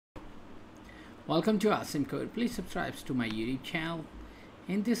Welcome to Awesome Code. Please subscribe to my YouTube channel.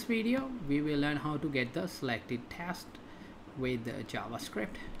 In this video, we will learn how to get the selected text with the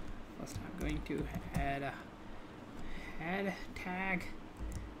JavaScript. First, I'm going to add a head tag,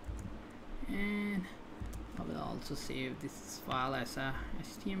 and I will also save this file as a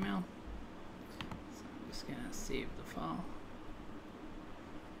HTML. So I'm just gonna save the file.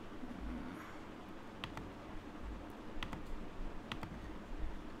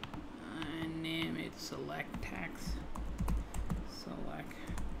 Select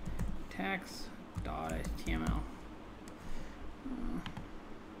text.html.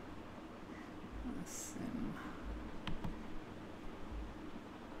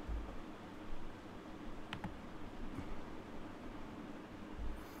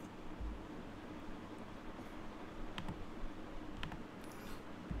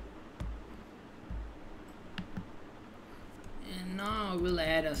 And now we'll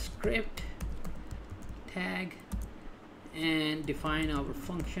add a script tag and define our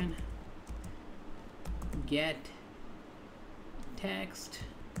function get text.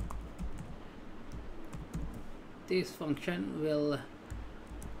 This function will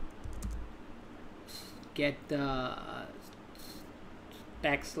get the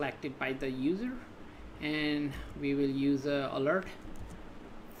text selected by the user, and we will use a alert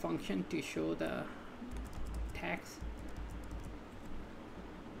function to show the text.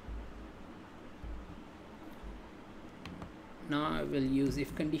 Now I will use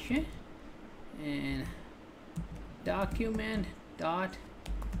if condition and document dot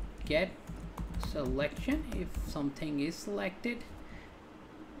get selection. If something is selected,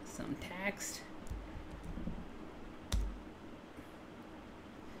 some text,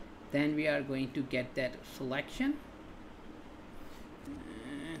 then we are going to get that selection,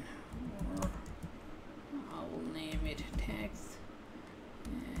 and or I will name it text,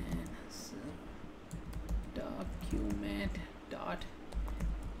 and so document dot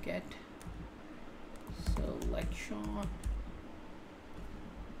get selection,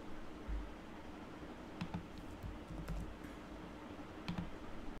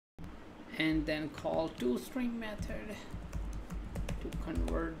 and then call toString method to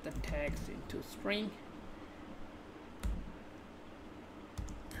convert the text into string.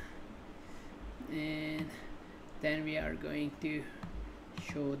 And then we are going to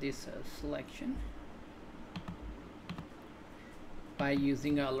show this selection by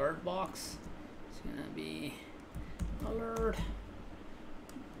using an alert box. It's gonna be alert,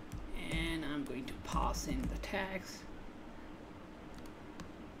 and I'm going to pass in the tags,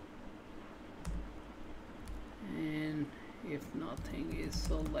 and if nothing is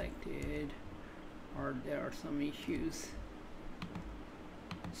selected or there are some issues,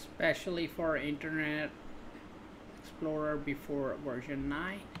 especially for Internet Explorer before version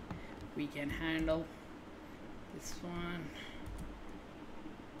 9, we can handle this one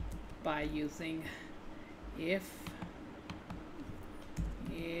by using if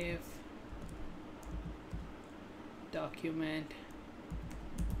document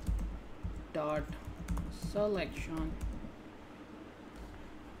dot selection,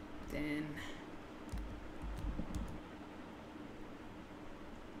 then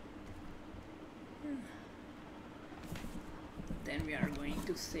we are going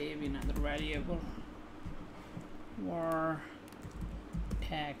to save another variable var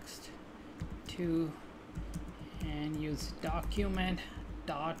text 2 and use document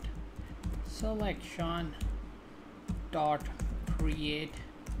dot selection dot create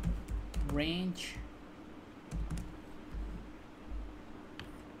range,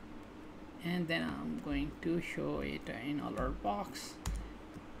 and then I'm going to show it in alert box.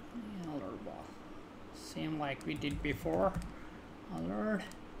 Same like we did before, alert,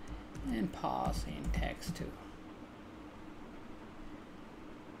 and pass in text 2.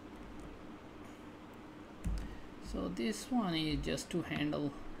 So this one is just to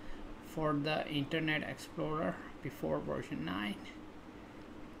handle for the Internet Explorer before version 9,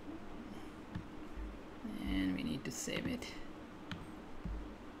 and we need to save it.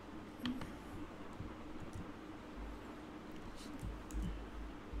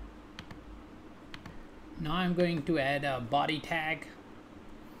 Now I'm going to add a body tag,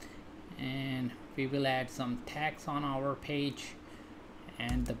 and we will add some text on our page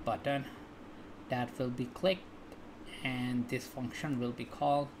and the button that will be clicked, and this function will be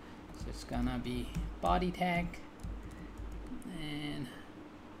called. So it's gonna be body tag and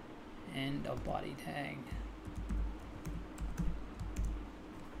end of body tag.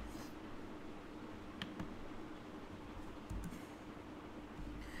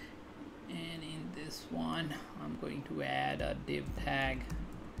 this one I'm going to add a div tag,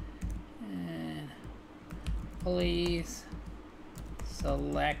 and please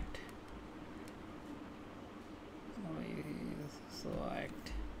select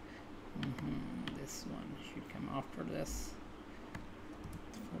this one should come after this.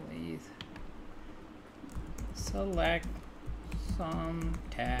 Please select some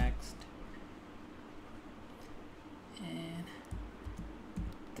text, and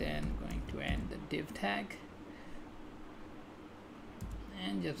then going to add the div tag,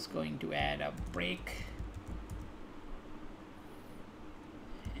 and just going to add a break,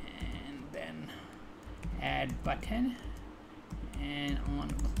 and then add button, and on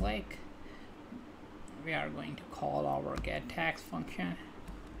click we are going to call our get text function,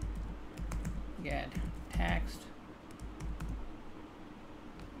 get text,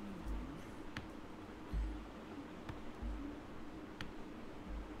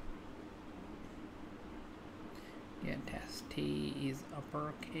 get text. T is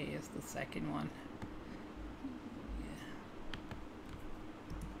uppercase, the second one.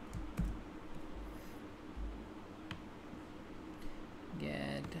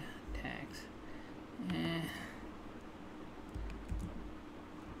 Get text, and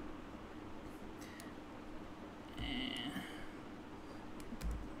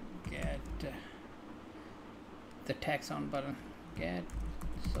get the text on button, get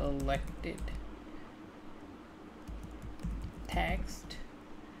selected text,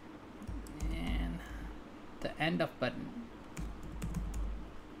 and the end of button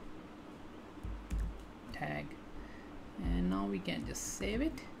tag, and now we can just save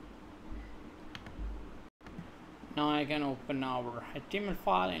it. Now I can open our HTML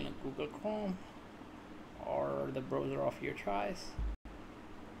file in Google Chrome or the browser of your choice.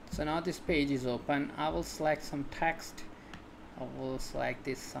 So now this page is open. I will select some text. I will select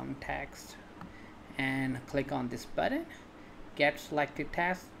this some text and click on this button, get selected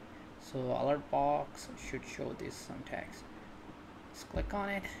text. So alert box should show this some text. Let's click on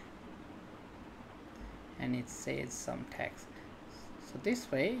it, and it says some text. So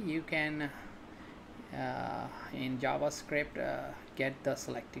this way you can in JavaScript get the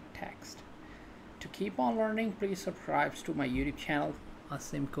selected text. To keep on learning, please subscribe to my YouTube channel.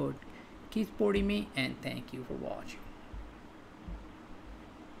 Asim Code. Keep supporting me, and thank you for watching.